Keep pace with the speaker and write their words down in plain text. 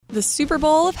The Super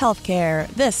Bowl of healthcare.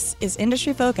 This is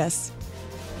Industry Focus.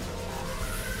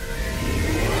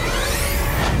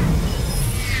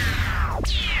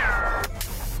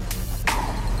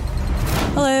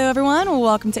 Hello, everyone.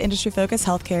 Welcome to Industry Focus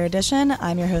Healthcare Edition.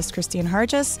 I'm your host, Christine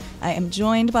Hargis. I am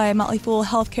joined by Motley Fool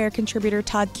healthcare contributor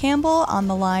Todd Campbell on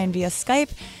the line via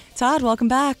Skype. Todd, welcome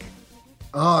back.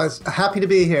 Oh, it's happy to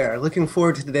be here. Looking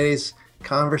forward to today's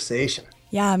conversation.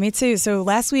 Yeah, me too. So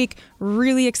last week,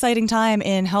 really exciting time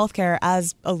in healthcare,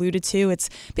 as alluded to. It's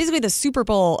basically the Super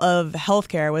Bowl of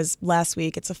healthcare was last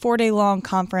week. It's a 4-day-long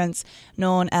conference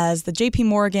known as the JP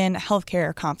Morgan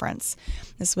Healthcare Conference.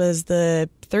 This was the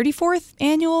 34th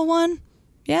annual one.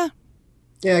 Yeah.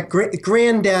 Yeah,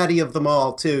 granddaddy of them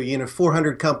all, too.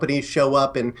 400 companies show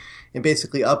up and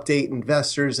basically update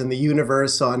investors in the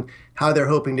universe on how they're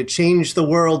hoping to change the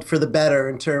world for the better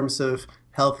in terms of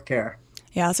healthcare.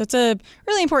 Yeah, so it's a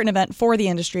really important event for the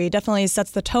industry. It definitely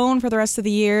sets the tone for the rest of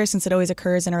the year since it always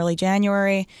occurs in early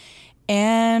January.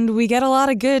 And we get a lot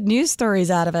of good news stories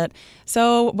out of it.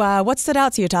 So what stood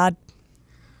out to you, Todd?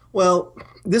 Well,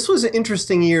 this was an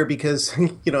interesting year because,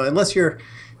 unless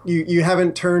you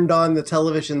haven't turned on the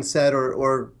television set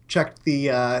or checked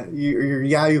the your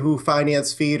Yahoo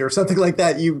Finance feed or something like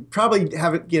that, you probably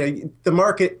haven't, the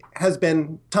market has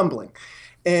been tumbling.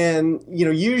 And,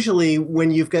 usually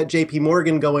when you've got JP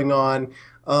Morgan going on,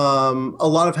 a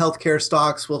lot of healthcare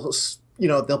stocks will,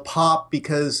 they'll pop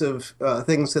because of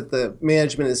things that the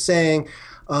management is saying.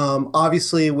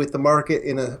 Obviously, with the market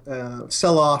in a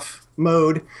sell-off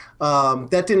mode,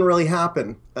 that didn't really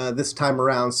happen this time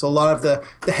around. So a lot of the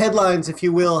headlines, if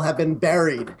you will, have been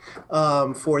buried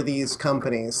for these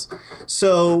companies.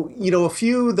 So, a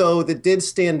few, though, that did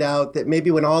stand out that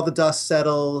maybe when all the dust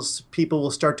settles, people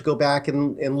will start to go back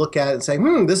and look at it and say,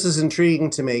 this is intriguing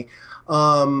to me.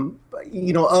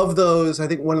 Of those, I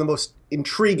think one of the most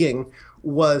intriguing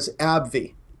was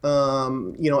AbbVie.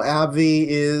 AbbVie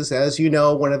is, as you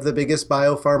know, one of the biggest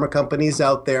biopharma companies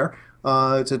out there.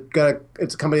 It's a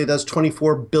company that does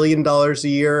 $24 billion a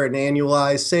year in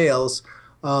annualized sales.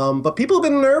 But people have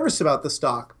been nervous about the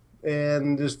stock,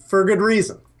 and just for good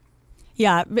reason.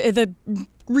 Yeah, the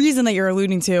reason that you're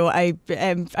alluding to, I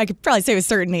could probably say with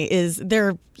certainty, is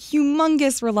their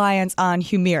humongous reliance on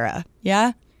Humira.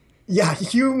 Yeah? Yeah,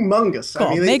 humongous.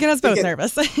 Cool. Making us both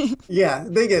nervous. Yeah,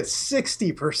 they get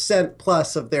 60%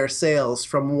 plus of their sales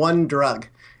from one drug,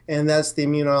 and that's the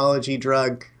immunology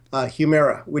drug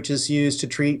Humira, which is used to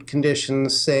treat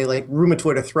conditions, say, like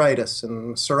rheumatoid arthritis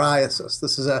and psoriasis.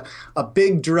 This is a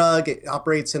big drug. It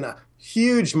operates in a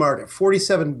huge market,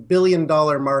 $47 billion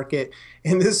market,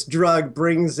 and this drug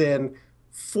brings in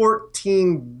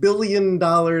 $14 billion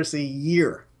a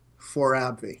year for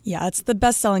AbbVie. Yeah, it's the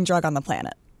best-selling drug on the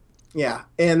planet. Yeah.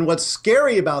 And what's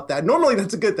scary about that, normally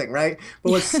that's a good thing, right?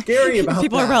 But what's scary about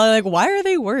People are probably like, why are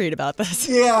they worried about this?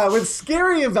 Yeah. What's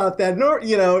scary about that,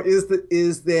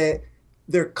 is that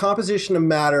their composition of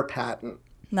matter patent.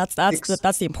 That's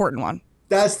the important one.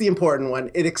 That's the important one.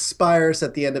 It expires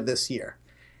at the end of this year.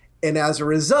 And as a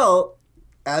result,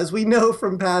 as we know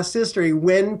from past history,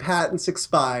 when patents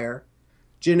expire,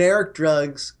 generic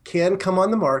drugs can come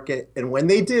on the market. And when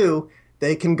they do,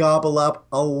 they can gobble up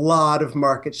a lot of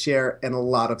market share and a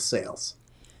lot of sales.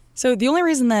 So the only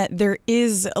reason that there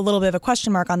is a little bit of a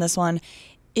question mark on this one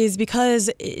is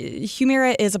because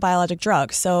Humira is a biologic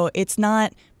drug. So it's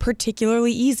not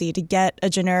particularly easy to get a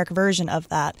generic version of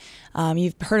that.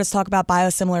 You've heard us talk about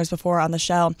biosimilars before on the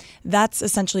show. That's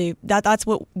essentially, that's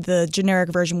what the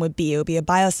generic version would be. It would be a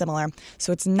biosimilar.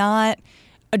 So it's not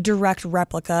a direct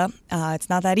replica. It's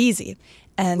not that easy.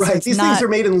 And right. So These things are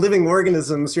made in living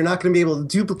organisms. You're not going to be able to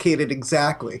duplicate it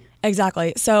exactly.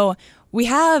 Exactly. So we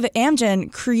have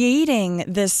Amgen creating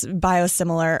this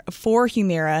biosimilar for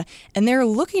Humira, and they're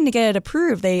looking to get it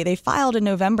approved. They filed in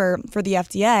November for the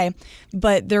FDA,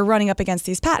 but they're running up against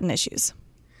these patent issues.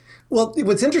 Well,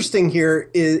 what's interesting here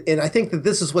is, and I think that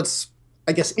this is what's,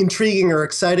 I guess, intriguing or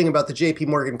exciting about the JP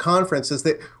Morgan conference, is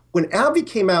that when AbbVie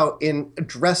came out and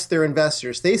addressed their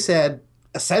investors, they said,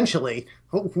 essentially,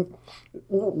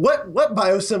 what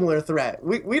biosimilar threat?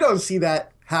 We don't see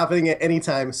that happening at any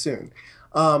time soon.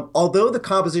 Although the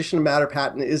composition of matter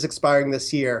patent is expiring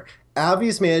this year,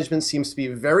 AbbVie's management seems to be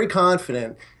very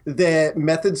confident that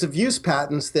methods of use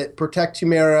patents that protect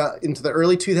Humira into the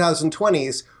early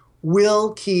 2020s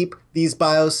will keep these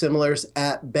biosimilars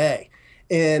at bay.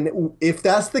 And if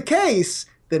that's the case,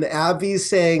 then AbbVie's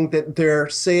saying that their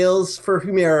sales for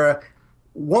Humira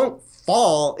won't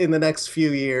fall in the next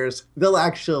few years. They'll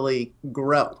actually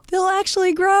grow. They'll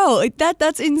actually grow.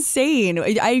 That's insane.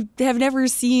 I have never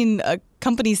seen a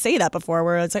companies say that before,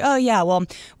 where it's like, oh yeah, well,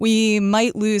 we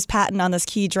might lose patent on this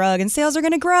key drug and sales are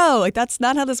going to grow. Like, that's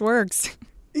not how this works.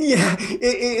 Yeah,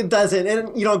 it doesn't.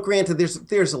 And, granted,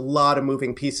 there's a lot of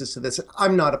moving pieces to this.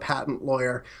 I'm not a patent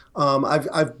lawyer.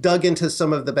 I've dug into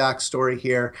some of the backstory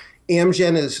here.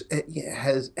 Amgen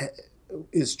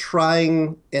is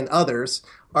trying, and others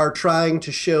are trying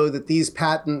to show that these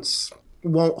patents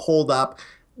won't hold up.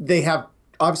 They have,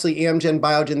 obviously, Amgen,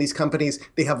 Biogen, these companies,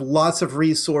 they have lots of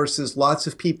resources, lots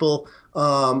of people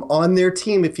on their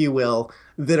team, if you will,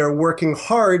 that are working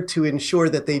hard to ensure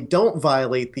that they don't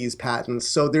violate these patents.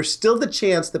 So there's still the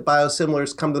chance that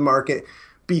biosimilars come to the market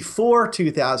before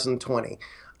 2020.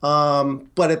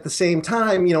 But at the same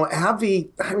time, AbbVie,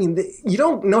 you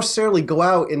don't necessarily go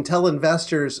out and tell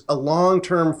investors a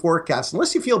long-term forecast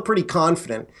unless you feel pretty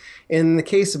confident. In the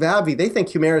case of AbbVie, they think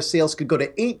Humira sales could go to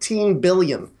 $18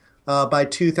 billion by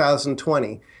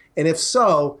 2020. And if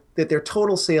so, that their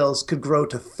total sales could grow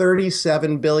to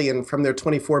 $37 billion from their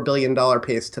 $24 billion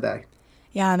pace today.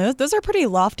 Yeah, those are pretty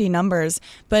lofty numbers.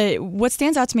 But what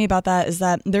stands out to me about that is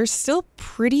that they're still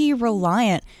pretty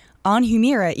reliant on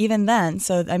Humira even then.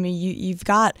 So, you've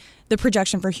got the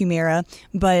projection for Humira,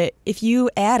 but if you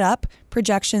add up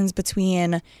projections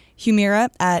between Humira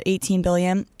at $18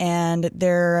 billion and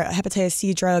their hepatitis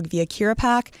C drug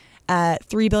Viekira at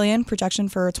 $3 billion projection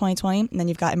for 2020, and then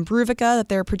you've got Imbruvica that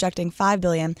they're projecting $5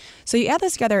 billion. So you add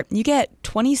this together, you get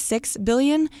 $26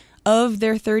 billion of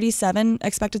their 37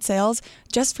 expected sales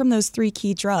just from those three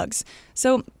key drugs.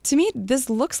 So to me, this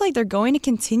looks like they're going to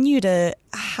continue to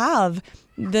have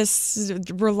this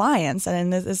reliance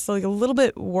and this like a little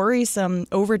bit worrisome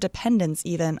overdependence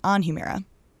even on Humira.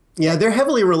 Yeah, they're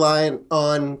heavily reliant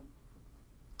on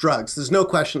drugs. There's no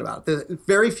question about it. There's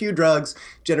very few drugs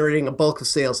generating a bulk of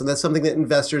sales, and that's something that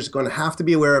investors are going to have to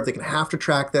be aware of. They're going to have to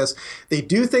track this. They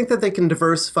do think that they can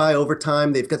diversify over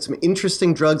time. They've got some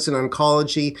interesting drugs in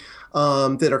oncology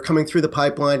that are coming through the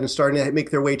pipeline and starting to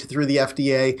make their way through the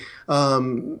FDA.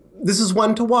 This is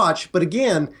one to watch, but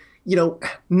again,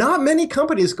 not many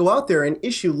companies go out there and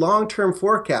issue long-term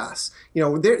forecasts.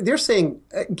 They're saying,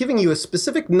 giving you a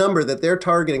specific number that they're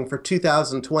targeting for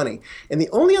 2020. And the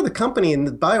only other company in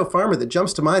the biopharma that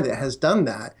jumps to mind that has done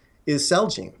that is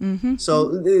Celgene. Mm-hmm.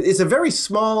 So it's a very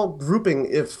small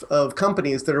grouping of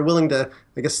companies that are willing to,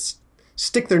 I guess,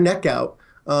 stick their neck out.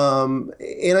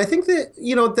 And I think that,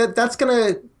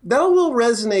 that will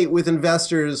resonate with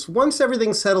investors once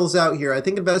everything settles out here. I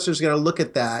think investors are going to look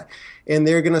at that and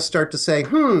they're going to start to say,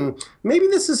 maybe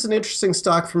this is an interesting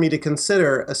stock for me to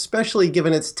consider, especially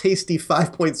given its tasty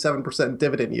 5.7%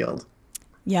 dividend yield.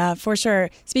 Yeah, for sure.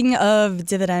 Speaking of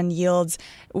dividend yields,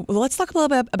 let's talk a little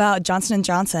bit about Johnson &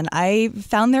 Johnson. I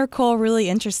found their call really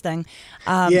interesting.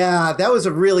 Yeah, that was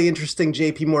a really interesting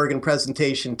JP Morgan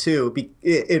presentation too.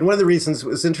 And one of the reasons it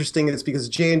was interesting is because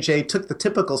J&J took the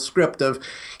typical script of,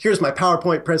 here's my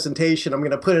PowerPoint presentation, I'm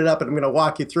going to put it up and I'm going to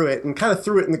walk you through it, and kind of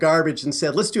threw it in the garbage and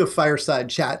said, let's do a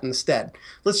fireside chat instead.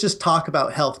 Let's just talk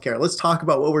about healthcare. Let's talk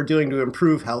about what we're doing to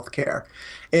improve healthcare.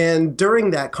 And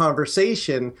during that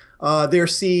conversation, their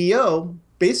CEO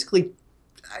basically,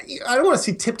 I don't want to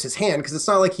say tipped his hand because it's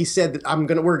not like he said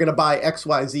that we're gonna buy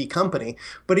XYZ company,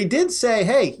 but he did say,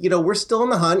 hey, we're still in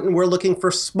the hunt and we're looking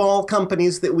for small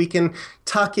companies that we can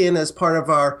tuck in as part of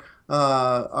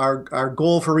our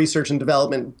goal for research and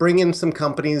development. Bring in some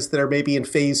companies that are maybe in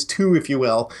phase 2, if you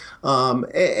will,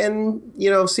 and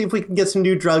see if we can get some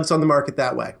new drugs on the market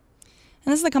that way.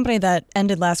 And this is the company that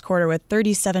ended last quarter with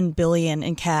 $37 billion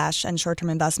in cash and short-term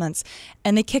investments,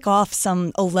 and they kick off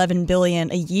some $11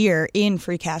 billion a year in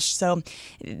free cash. So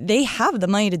they have the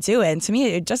money to do it. And to me,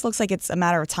 it just looks like it's a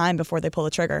matter of time before they pull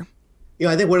the trigger.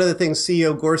 I think one of the things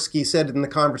CEO Gorski said in the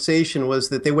conversation was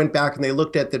that they went back and they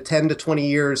looked at the 10 to 20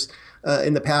 years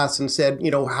in the past and said,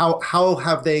 how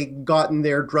have they gotten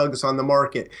their drugs on the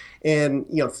market? And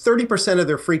 30% of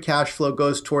their free cash flow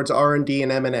goes towards R&D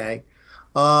and M&A.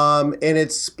 And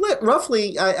it's split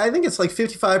roughly, I think it's like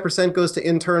 55% goes to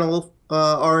internal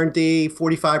R&D,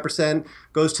 45%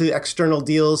 goes to external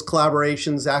deals,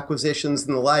 collaborations, acquisitions,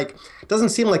 and the like. It doesn't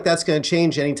seem like that's going to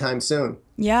change anytime soon.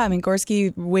 Yeah,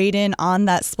 Gorski weighed in on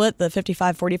that split, the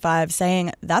 55-45,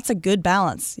 saying that's a good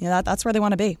balance. That's where they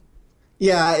want to be.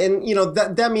 Yeah, and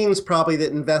that means probably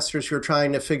that investors who are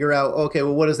trying to figure out, okay,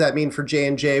 well, what does that mean for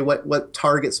J&J? What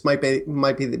targets might be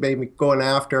going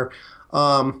after?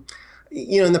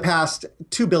 In the past,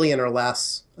 $2 billion or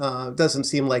less doesn't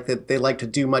seem like that they like to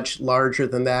do much larger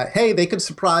than that. Hey, they could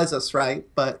surprise us, right?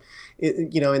 But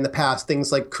in the past,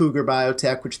 things like Cougar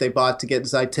Biotech, which they bought to get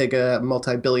Zytiga, a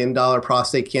multi-billion-dollar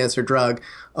prostate cancer drug,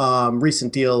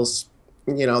 recent deals,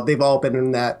 they've all been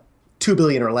in that $2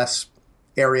 billion or less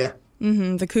area.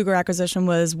 The Cougar acquisition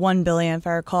was $1 billion, if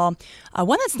I recall.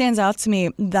 One that stands out to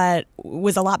me that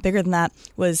was a lot bigger than that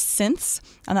was Synths.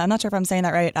 I'm not sure if I'm saying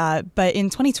that right, but in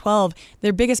 2012,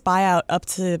 their biggest buyout up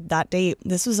to that date,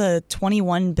 this was a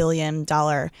 $21 billion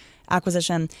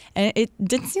acquisition, and it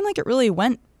didn't seem like it really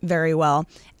went very well.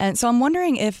 And so I'm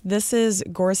wondering if this is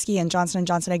Gorski and Johnson &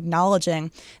 Johnson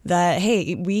acknowledging that,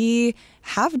 hey, we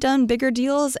have done bigger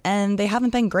deals and they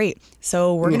haven't been great,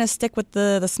 so we're going to stick with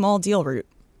the small deal route.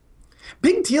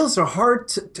 Big deals are hard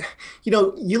to,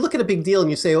 you look at a big deal and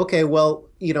you say, okay, well,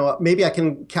 maybe I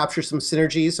can capture some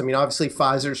synergies. I mean, obviously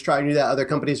Pfizer's trying to do that. Other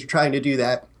companies are trying to do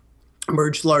that,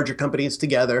 merge larger companies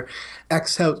together,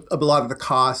 X out a lot of the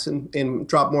costs and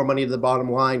drop more money to the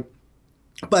bottom line.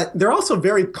 But they're also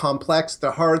very complex.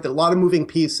 They're hard. There are a lot of moving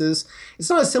pieces.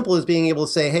 It's not as simple as being able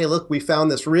to say, hey, look, we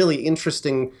found this really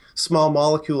interesting small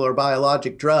molecule or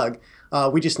biologic drug.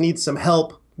 We just need some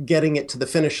help getting it to the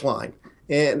finish line.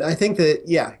 And I think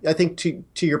that, I think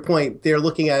to your point, they're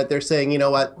looking at it, they're saying, you know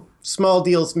what, small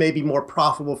deals may be more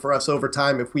profitable for us over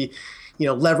time if we,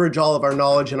 leverage all of our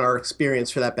knowledge and our experience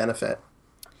for that benefit.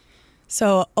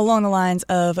 So along the lines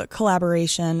of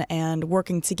collaboration and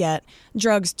working to get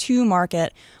drugs to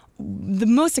market, the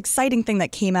most exciting thing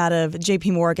that came out of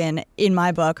JP Morgan in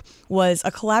my book was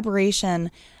a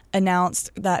collaboration announced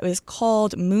that was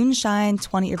called Moonshot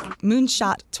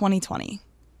 2020.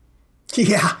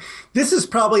 Yeah, this is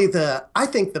probably I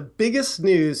think the biggest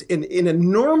news in a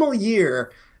normal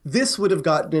year. This would have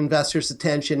gotten investors'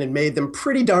 attention and made them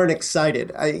pretty darn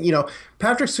excited.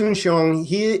 Patrick Soon-Shiong,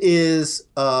 he is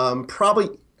probably,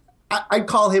 I'd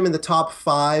call him in the top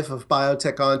 5 of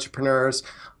biotech entrepreneurs.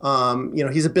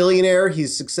 He's a billionaire.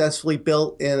 He's successfully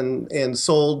built and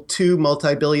sold 2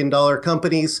 multi-billion-dollar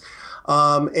companies.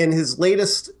 And his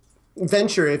latest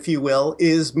venture, if you will,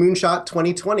 is Moonshot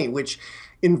 2020, which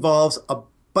involves a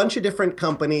bunch of different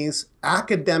companies,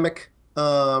 academic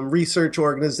research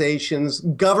organizations,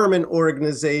 government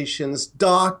organizations,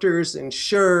 doctors,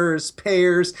 insurers,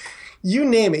 payers, you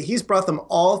name it. He's brought them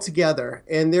all together,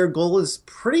 and their goal is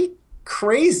pretty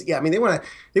crazy. I mean, they want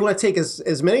to take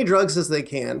as many drugs as they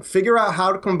can, figure out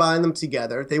how to combine them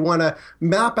together. They want to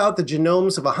map out the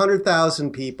genomes of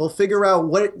 100,000 people, figure out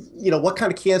what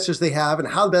kind of cancers they have and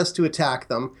how best to attack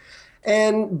them.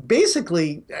 And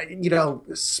basically,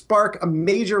 spark a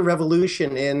major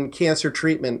revolution in cancer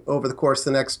treatment over the course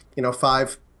of the next,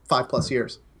 5+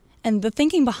 years. And the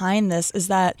thinking behind this is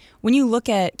that when you look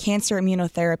at cancer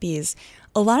immunotherapies,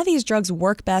 a lot of these drugs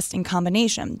work best in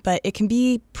combination, but it can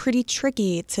be pretty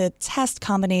tricky to test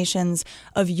combinations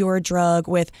of your drug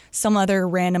with some other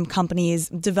random company's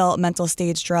developmental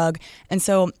stage drug. And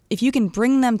so if you can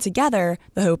bring them together,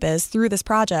 the hope is, through this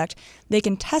project, they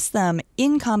can test them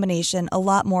in combination a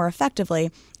lot more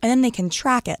effectively, and then they can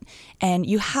track it. And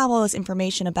you have all this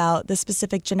information about the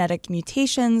specific genetic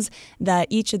mutations that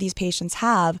each of these patients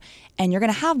have, and you're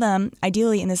going to have them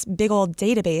ideally in this big old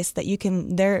database that you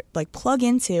can plug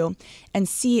into and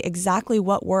see exactly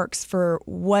what works for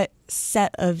what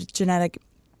set of genetic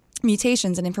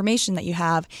mutations and information that you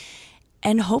have,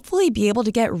 and hopefully be able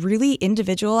to get really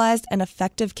individualized and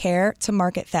effective care to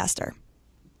market faster.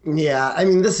 Yeah, I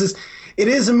mean, it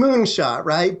is a moonshot,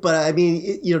 right? But I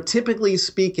mean, typically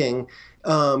speaking,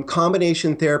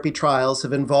 combination therapy trials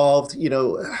have involved,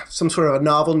 some sort of a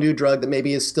novel new drug that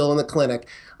maybe is still in the clinic.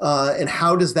 And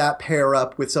how does that pair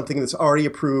up with something that's already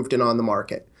approved and on the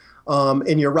market?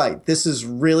 And you're right. This is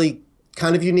really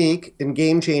kind of unique and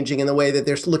game-changing in the way that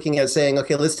they're looking at saying,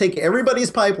 okay, let's take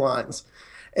everybody's pipelines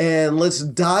and let's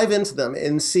dive into them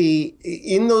and see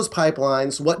in those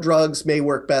pipelines what drugs may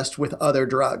work best with other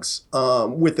drugs,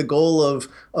 with the goal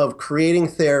of creating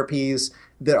therapies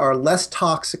that are less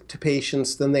toxic to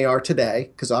patients than they are today,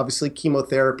 because obviously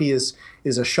chemotherapy is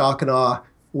a shock and awe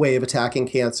way of attacking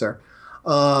cancer,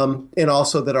 and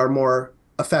also that are more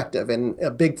effective. And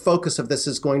a big focus of this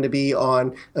is going to be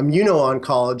on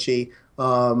immuno-oncology,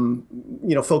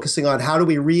 focusing on how do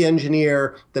we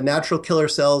re-engineer the natural killer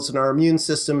cells in our immune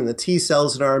system and the T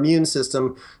cells in our immune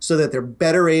system so that they're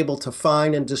better able to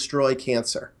find and destroy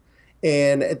cancer.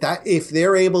 And that if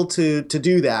they're able to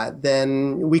do that,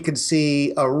 then we could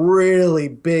see a really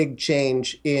big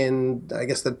change in, I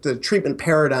guess, the treatment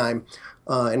paradigm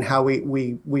and how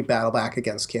we battle back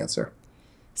against cancer.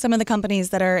 Some of the companies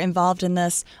that are involved in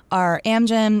this are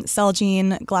Amgen,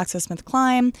 Celgene,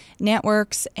 GlaxoSmithKline,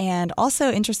 NantWorks, and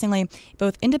also, interestingly,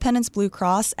 both Independence Blue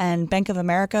Cross and Bank of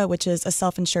America, which is a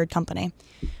self-insured company.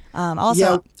 I'll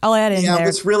add in there. Yeah,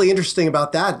 what's really interesting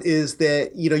about that is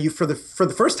that, you for the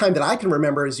first time that I can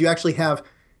remember is you actually have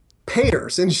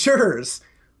payers, insurers,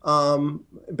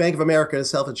 Bank of America is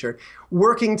self-insured,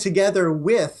 working together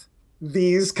with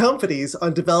these companies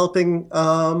on developing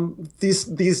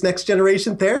these next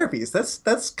generation therapies.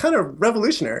 That's kind of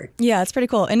revolutionary. Yeah, it's pretty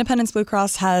cool. Independence Blue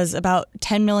Cross has about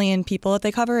 10 million people that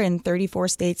they cover in 34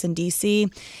 states and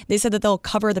DC. They said that they'll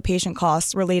cover the patient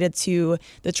costs related to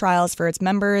the trials for its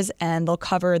members, and they'll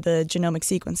cover the genomic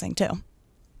sequencing too.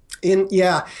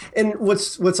 And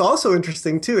what's also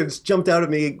interesting too, it's jumped out at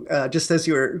me just as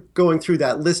you were going through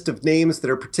that list of names that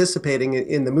are participating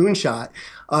in the moonshot,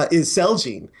 is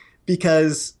Celgene,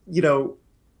 because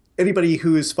anybody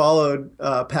who's followed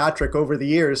Patrick over the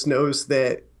years knows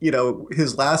that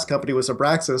his last company was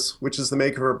Abraxas, which is the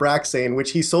maker of Abraxane,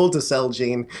 which he sold to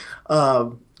Celgene,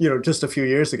 just a few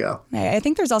years ago. I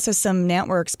think there's also some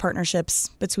NantWorks partnerships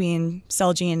between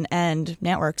Celgene and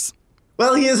NantWorks.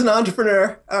 Well, he is an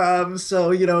entrepreneur, so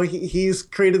he's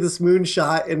created this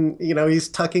moonshot, and he's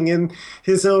tucking in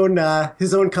his own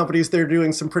companies. They're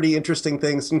doing some pretty interesting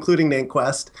things, including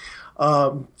NantQuest.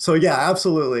 So yeah,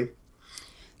 absolutely.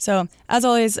 So as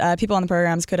always, people on the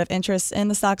programs could have interests in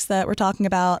the stocks that we're talking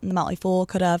about, and the Motley Fool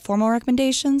could have formal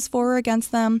recommendations for or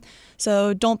against them.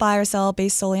 So don't buy or sell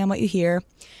based solely on what you hear.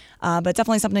 But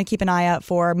definitely something to keep an eye out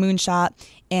for, Moonshot,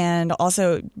 and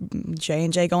also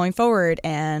J&J going forward,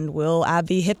 and will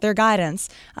AbbVie hit their guidance.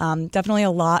 Definitely a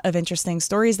lot of interesting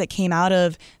stories that came out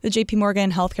of the JP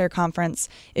Morgan Healthcare Conference.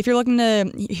 If you're looking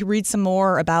to read some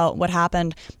more about what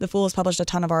happened, The Fool has published a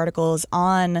ton of articles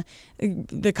on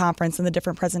the conference and the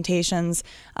different presentations.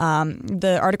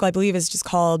 The article, I believe, is just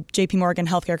called JP Morgan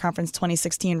Healthcare Conference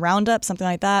 2016 Roundup, something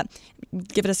like that.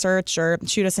 Give it a search or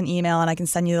shoot us an email and I can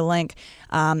send you the link.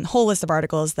 Whole list of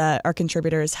articles that our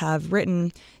contributors have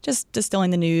written, just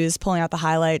distilling the news, pulling out the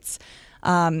highlights.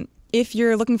 If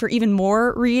you're looking for even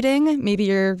more reading, maybe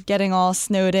you're getting all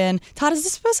snowed in. Todd, is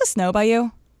this supposed to snow by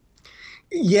you?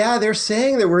 Yeah, they're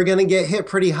saying that we're going to get hit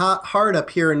pretty hard up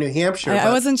here in New Hampshire.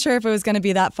 I wasn't sure if it was going to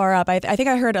be that far up. I think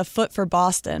I heard a foot for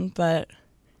Boston, but...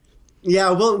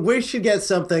 Yeah, well, we should get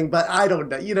something, but I don't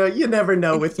know. You never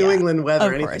know with New England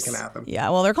weather, anything can happen. Yeah,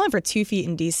 well, they're calling for 2 feet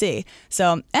in D.C.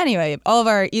 So anyway, all of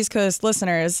our East Coast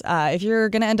listeners, if you're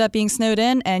going to end up being snowed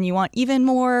in and you want even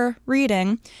more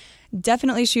reading,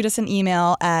 definitely shoot us an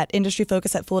email at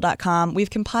industryfocus@fool.com. We've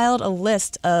compiled a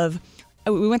list of...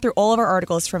 We went through all of our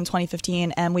articles from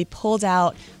 2015 and we pulled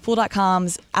out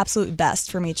Fool.com's absolute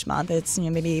best from each month. It's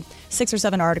maybe 6 or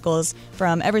 7 articles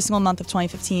from every single month of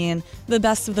 2015, the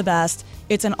best of the best.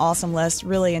 It's an awesome list,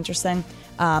 really interesting.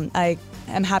 I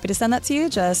am happy to send that to you.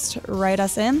 Just write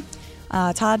us in.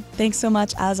 Todd, thanks so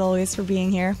much as always for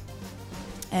being here.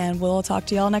 And we'll talk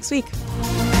to you all next week.